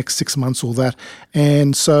for the next 6 months or that.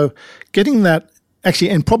 And so getting that actually,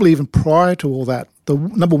 and probably even prior to all that, the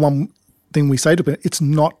number one thing we say to people, it's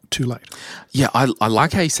not too late. Yeah, I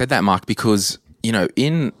like how you said that, Mark, because,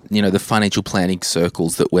 in, the financial planning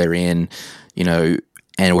circles that we're in,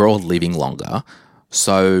 and we're all living longer.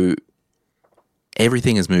 So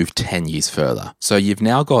everything has moved 10 years further. So you've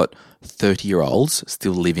now got 30-year-olds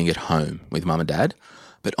still living at home with mum and dad.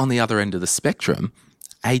 But on the other end of the spectrum,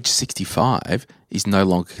 age 65 is no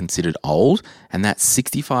longer considered old, and that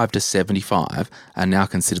 65 to 75 are now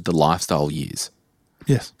considered the lifestyle years.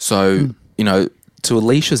 Yes. So, to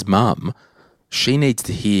Alicia's mum, she needs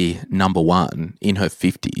to hear, number one, in her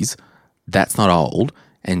 50s, that's not old,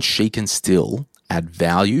 and she can still add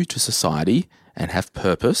value to society and have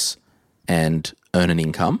purpose and earn an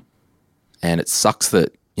income. And it sucks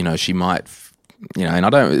that, she might,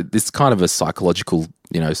 and this is kind of a psychological,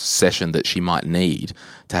 session that she might need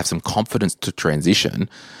to have some confidence to transition.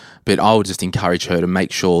 But I would just encourage her to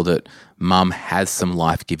make sure that mum has some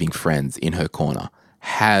life-giving friends in her corner,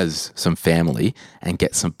 has some family, and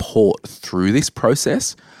get support through this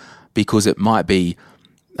process, because it might be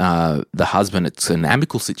the husband, it's an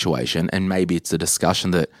amicable situation, and maybe it's a discussion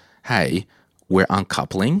that, hey, we're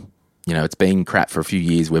uncoupling, it's been crap for a few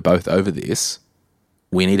years, we're both over this,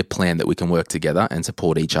 we need a plan that we can work together and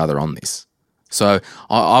support each other on this. So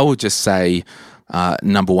I would just say,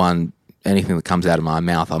 number one, anything that comes out of my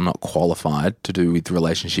mouth, I'm not qualified to do with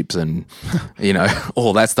relationships and,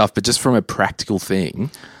 all that stuff. But just from a practical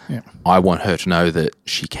thing, I want her to know that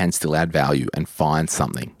she can still add value and find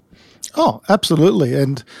something. Oh, absolutely.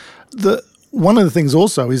 And one of the things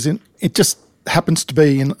also is it just happens to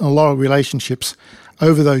be in a lot of relationships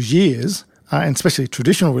over those years, and especially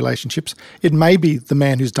traditional relationships, it may be the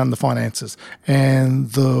man who's done the finances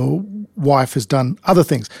and the wife has done other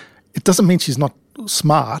things. It doesn't mean she's not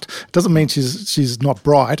smart. It doesn't mean she's not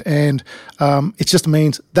bright. And it just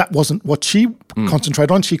means that wasn't what she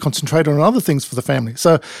concentrated on. She concentrated on other things for the family.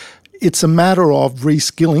 So it's a matter of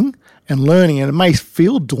reskilling and learning, and it may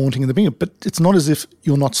feel daunting in the beginning, but it's not as if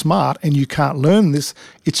you're not smart and you can't learn this.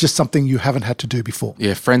 It's just something you haven't had to do before.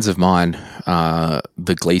 Yeah, friends of mine,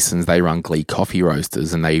 the Gleasons, they run Glee Coffee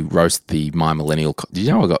Roasters, and they roast the My Millennial. Did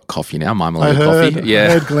you know I got coffee now? My Millennial Coffee. Yeah, I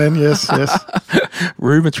heard Glenn. Yes.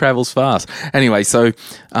 Rumour travels fast. Anyway, so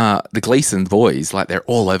the Gleason boys, they're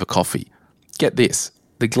all over coffee. Get this.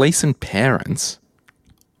 the Gleason parents,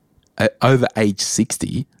 over age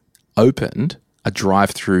 60, opened a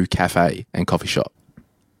drive-through cafe and coffee shop.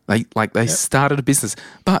 They started a business,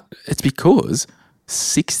 but it's because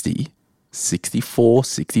 60, 64,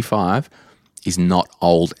 65 is not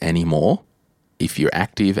old anymore if you're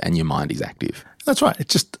active and your mind is active. That's right.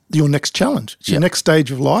 It's just your next challenge. It's your next stage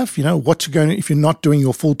of life. You know, what you're going to, if you're not doing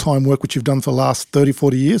your full-time work, which you've done for the last 30,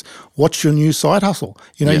 40 years, what's your new side hustle?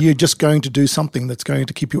 You know, you're just going to do something that's going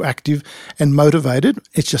to keep you active and motivated.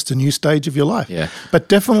 It's just a new stage of your life. Yeah. But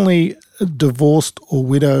definitely divorced or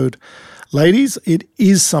widowed ladies, it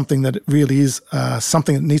is something that it really is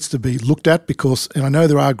something that needs to be looked at because, and I know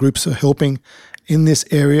there are groups that are helping in this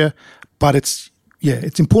area, but it's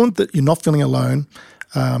important that you're not feeling alone.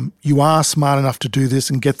 You are smart enough to do this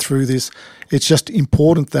and get through this. It's just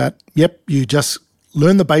important that, you just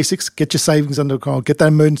learn the basics, get your savings under control, get that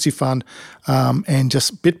emergency fund, and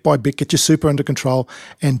just bit by bit get your super under control.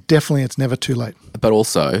 And definitely it's never too late. But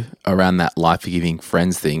also around that life-giving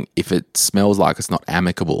friends thing, if it smells like it's not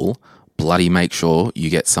amicable, bloody make sure you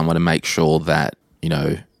get someone to make sure that, you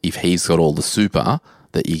know, if he's got all the super,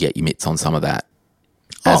 that you get your mitts on some of that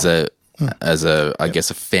as I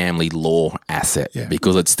guess, a family law asset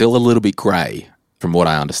because it's still a little bit grey from what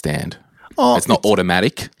I understand. It's not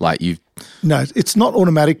automatic like you. No, it's not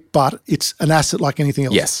automatic, but it's an asset like anything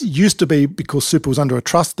else. Yes. It used to be because super was under a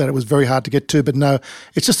trust that it was very hard to get to, but no,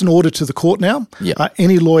 it's just an order to the court now. Yeah.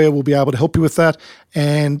 Any lawyer will be able to help you with that.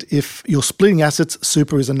 And if you're splitting assets,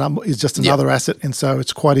 super is just another asset, and so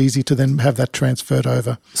it's quite easy to then have that transferred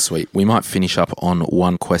over. Sweet. We might finish up on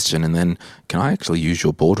one question, and then can I actually use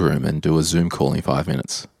your boardroom and do a Zoom call in 5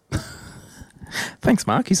 minutes? Thanks,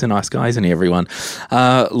 Mark. He's a nice guy, isn't he, everyone?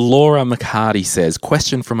 Laura McCarty says,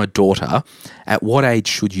 question from a daughter. At what age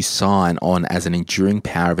should you sign on as an enduring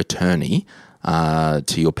power of attorney to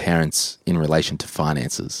your parents in relation to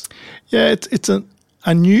finances? Yeah, it's an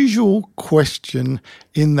unusual question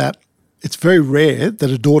in that it's very rare that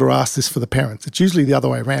a daughter asks this for the parents. It's usually the other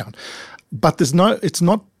way around. But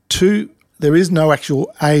there is no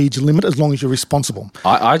actual age limit as long as you're responsible.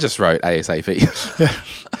 I just wrote ASAP. Yeah.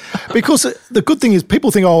 Because the good thing is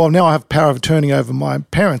people think, oh, well, now I have power of attorney over my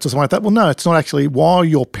parents or something like that. Well, no, it's not actually. While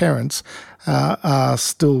your parents are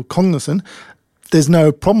still cognizant, there's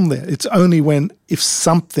no problem there. It's only if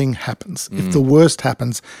something happens, if the worst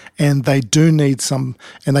happens and they do need and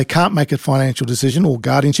they can't make a financial decision or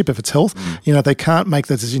guardianship if it's health, they can't make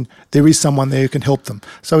that decision. There is someone there who can help them.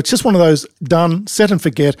 So it's just one of those done, set and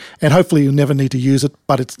forget, and hopefully you'll never need to use it,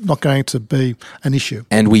 but it's not going to be an issue.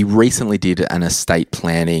 And we recently did an estate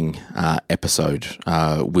planning episode,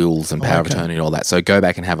 wills and power of attorney and all that. So go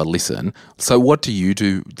back and have a listen. So what do you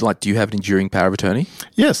do? Like, do you have an enduring power of attorney?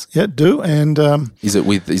 Yes, do. And is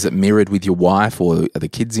it mirrored with your wife or are the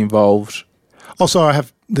kids involved? Also,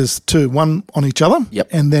 there's two, one on each other,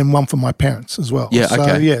 and then one for my parents as well. Yeah,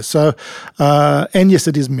 okay. And yes,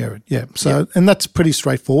 it is mirrored. Yeah, so and that's pretty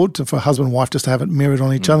straightforward for husband and wife just to have it mirrored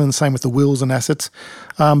on each other, and the same with the wills and assets.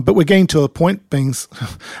 But we're getting to a point, being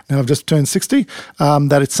now I've just turned 60,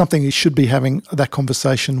 that it's something you should be having that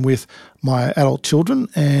conversation with my adult children,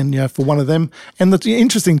 and for one of them. And that's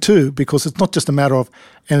interesting too because it's not just a matter of,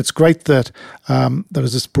 and it's great that that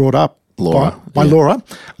was just brought up. Laura. By Laura,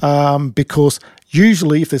 because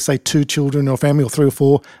usually if there's, say, 2 children or a family or 3 or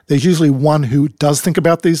 4, there's usually one who does think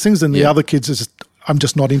about these things and the other kids are just, I'm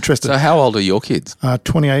just not interested. So how old are your kids?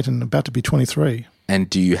 28 and about to be 23.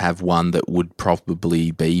 And do you have one that would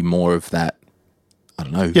probably be more of that, I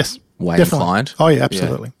don't know, way definitely. inclined? Oh, yeah,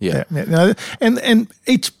 absolutely. Yeah. And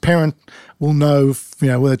each parent will know,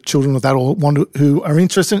 whether children with that or one who are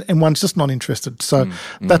interested and one's just not interested. So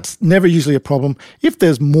that's never usually a problem. If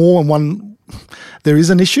there's more and one there is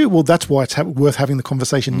an issue, well, that's why it's worth having the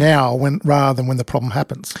conversation now rather than when the problem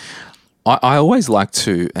happens. I always like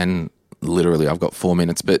to, and literally I've got 4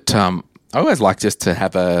 minutes, but I always like just to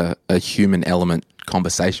have a human element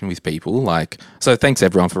conversation with people. So thanks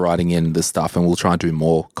everyone for writing in the stuff, and we'll try and do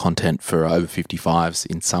more content for over 55s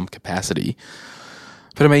in some capacity.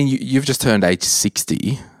 But I mean, you've just turned age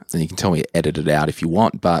 60, and you can tell me edit it out if you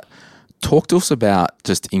want, but talk to us about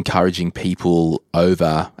just encouraging people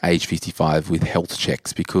over age 55 with health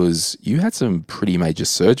checks, because you had some pretty major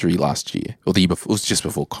surgery last year, or the year before. It was just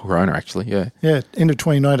before Corona, actually. Yeah, end of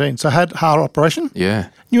 2019. So I had heart operation. Yeah.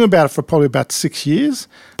 Knew about it for probably about 6 years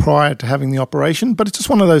prior to having the operation, but it's just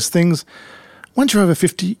one of those things once you're over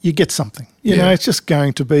 50, you get something. You Yeah. know, it's just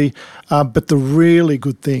going to be. But the really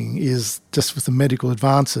good thing is just with the medical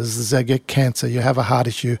advances is they get cancer, you have a heart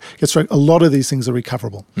issue, get stroke. A lot of these things are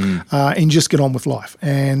recoverable, and you just get on with life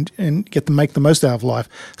and get to make the most out of life.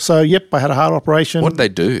 So, yep, I had a heart operation. What did they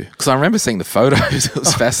do? Because I remember seeing the photos. It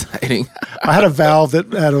was fascinating. I had a valve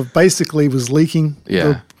that basically was leaking.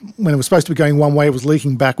 Yeah. When it was supposed to be going one way, it was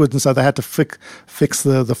leaking backwards, and so they had to fix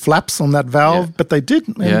the flaps on that valve. Yeah. But they did,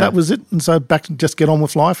 and Yeah. that was it. And so back to just get on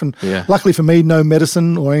with life. And Yeah. luckily for me, no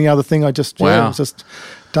medicine or any other thing. I just it Wow. was just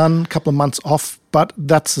done. A couple of months off. But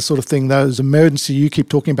that's the sort of thing. Those emergency, you keep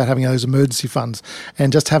talking about having those emergency funds,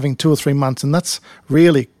 and just having 2 or 3 months, and that's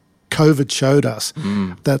really. COVID showed us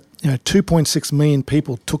that 2.6 million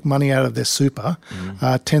people took money out of their super,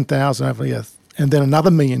 10,000 over a year, and then another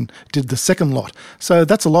million did the second lot. So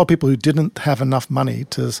that's a lot of people who didn't have enough money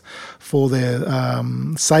for their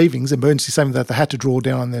savings, emergency savings, that they had to draw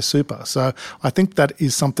down on their super. So I think that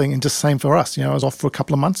is something, and just same for us. I was off for a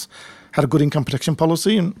couple of months, had a good income protection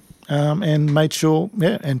policy, and made sure,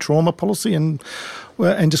 and trauma policy, and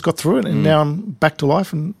just got through it. And now I'm back to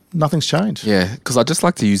life, and nothing's changed. Yeah, because I just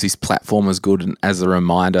like to use this platform as good and as a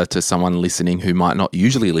reminder to someone listening who might not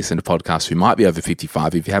usually listen to podcasts, who might be over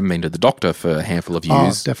 55. If you haven't been to the doctor for a handful of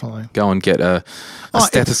years, definitely go and get a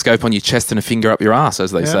stethoscope on your chest and a finger up your ass,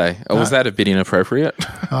 as they say. Or was that a bit inappropriate?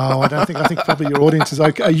 I don't think. I think probably your audience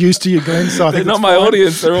are used to you, Glenn. So I They're think not it's my fine.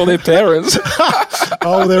 audience; they're all their parents.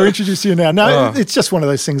 They're introduced to you now. No, it's just one of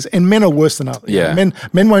those things. And men are worse than others. Yeah.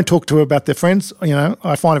 Men won't talk to about their friends.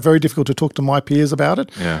 I find it very difficult to talk to my peers about it.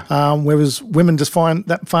 Yeah. Whereas women just find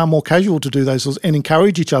that far more casual to do those and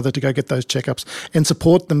encourage each other to go get those checkups and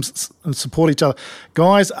support them and support each other.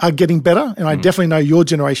 Guys are getting better, and I definitely know your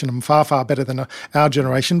generation are far, far better than our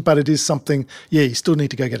generation, but it is something, you still need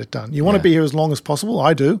to go get it done. You want to be here as long as possible.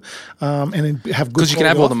 I do. And have good Because you can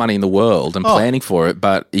have all the life. money in the world and planning for it,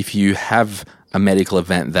 but if you have a medical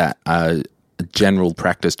event that a general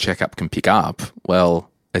practice checkup can pick up, well,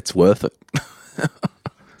 it's worth it.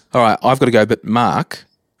 All right, I've got to go, but Mark,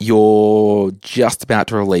 you're just about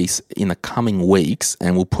to release in the coming weeks,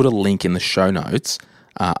 and we'll put a link in the show notes,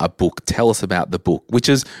 a book. Tell us about the book, which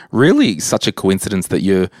is really such a coincidence that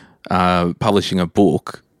you're publishing a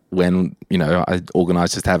book when, I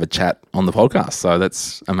organised just to have a chat on the podcast. So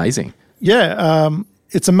that's amazing. Yeah,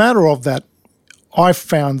 it's a matter of that. I've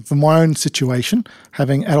found from my own situation,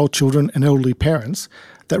 having adult children and elderly parents,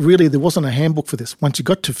 that really there wasn't a handbook for this. Once you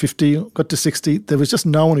got to 50, got to 60, there was just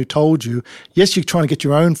no one who told you, yes, you're trying to get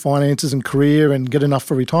your own finances and career and get enough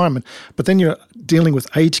for retirement, but then you're dealing with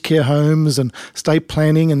aged care homes and estate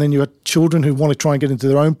planning, and then you've got children who want to try and get into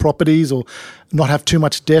their own properties or not have too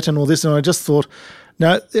much debt and all this. And I just thought,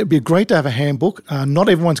 now, it'd be great to have a handbook. Not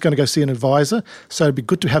everyone's going to go see an advisor, so it'd be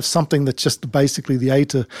good to have something that's just basically the A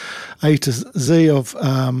to Z of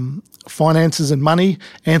finances and money,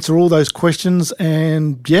 answer all those questions,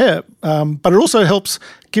 and but it also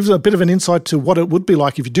gives a bit of an insight to what it would be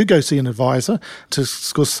like if you do go see an advisor,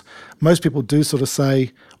 because most people do sort of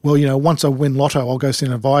say, well, once I win lotto, I'll go see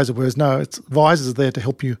an advisor, whereas no, advisors are there to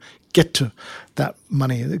help you get to that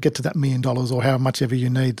money, get to that $1 million or how much ever you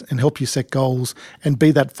need, and help you set goals and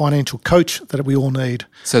be that financial coach that we all need.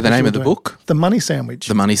 So the name of the book? The Money Sandwich.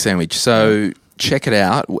 The Money Sandwich. So check it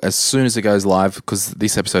out as soon as it goes live, because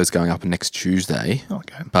this episode is going up next Tuesday.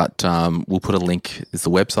 Okay. But we'll put a link. Is the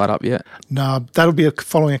website up yet? No, that'll be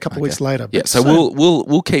following a couple of weeks later. Yeah, so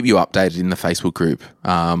we'll keep you updated in the Facebook group.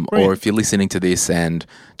 Or if you're listening to this and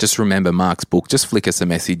just remember Mark's book, just flick us a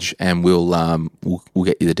message and we'll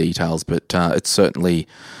get you the details. But it's certainly,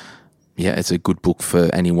 it's a good book for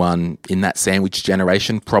anyone in that sandwich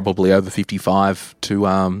generation, probably over 55,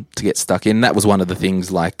 to get stuck in. That was one of the things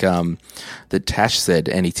that Tash said.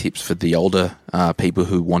 Any tips for the older people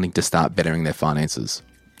who are wanting to start bettering their finances?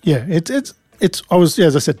 Yeah, I was,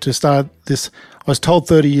 as I said, to start this, I was told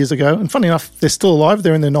 30 years ago, and funny enough, they're still alive.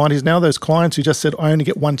 They're in their 90s now. Those clients who just said, I only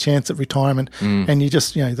get one chance at retirement, and you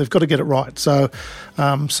just, they've got to get it right. So,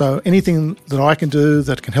 anything that I can do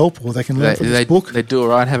that can help, or they can learn from this book. They do all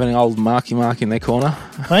right having an old Marky Mark in their corner.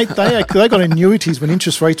 Mate, they got annuities when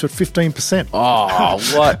interest rates were at 15%. Oh,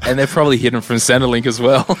 what? And they're probably hidden from Centrelink as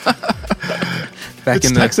well.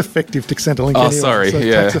 It's tax effective to Centrelink. Oh, anyway, sorry, so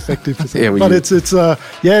yeah. Tax effective. But it's it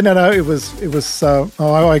was.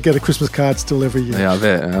 I get a Christmas card still every year. Yeah, I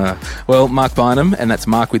bet. Well, Mark Bynum, and that's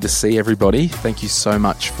Mark with the C, everybody. Thank you so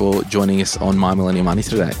much for joining us on My Millennial Money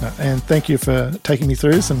today. And thank you for taking me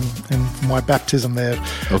through this and for my baptism there.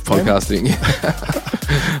 Of podcasting.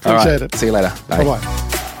 Appreciate it. See you later. Bye.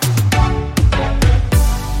 Bye-bye.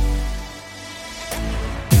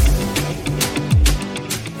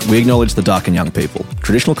 We acknowledge the Darkin Young people,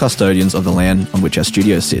 traditional custodians of the land on which our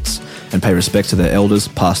studio sits, and pay respect to their elders,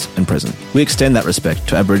 past and present. We extend that respect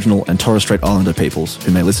to Aboriginal and Torres Strait Islander peoples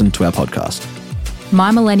who may listen to our podcast.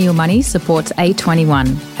 My Millennial Money supports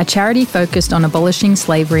A21, a charity focused on abolishing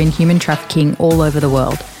slavery and human trafficking all over the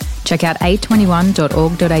world. Check out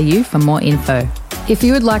a21.org.au for more info. If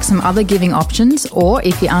you would like some other giving options, or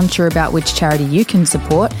if you're unsure about which charity you can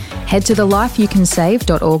support, head to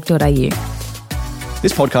thelifeyoucansave.org.au.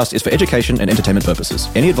 This podcast is for education and entertainment purposes.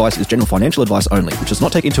 Any advice is general financial advice only, which does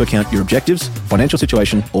not take into account your objectives, financial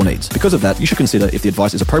situation, or needs. Because of that, you should consider if the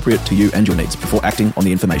advice is appropriate to you and your needs before acting on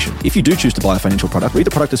the information. If you do choose to buy a financial product, read the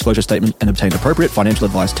product disclosure statement and obtain appropriate financial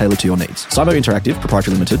advice tailored to your needs. Simo Interactive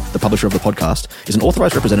Proprietary Limited, the publisher of the podcast, is an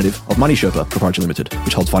authorised representative of Money Sherpa Proprietary Limited,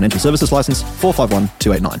 which holds financial services license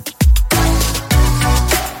 451289.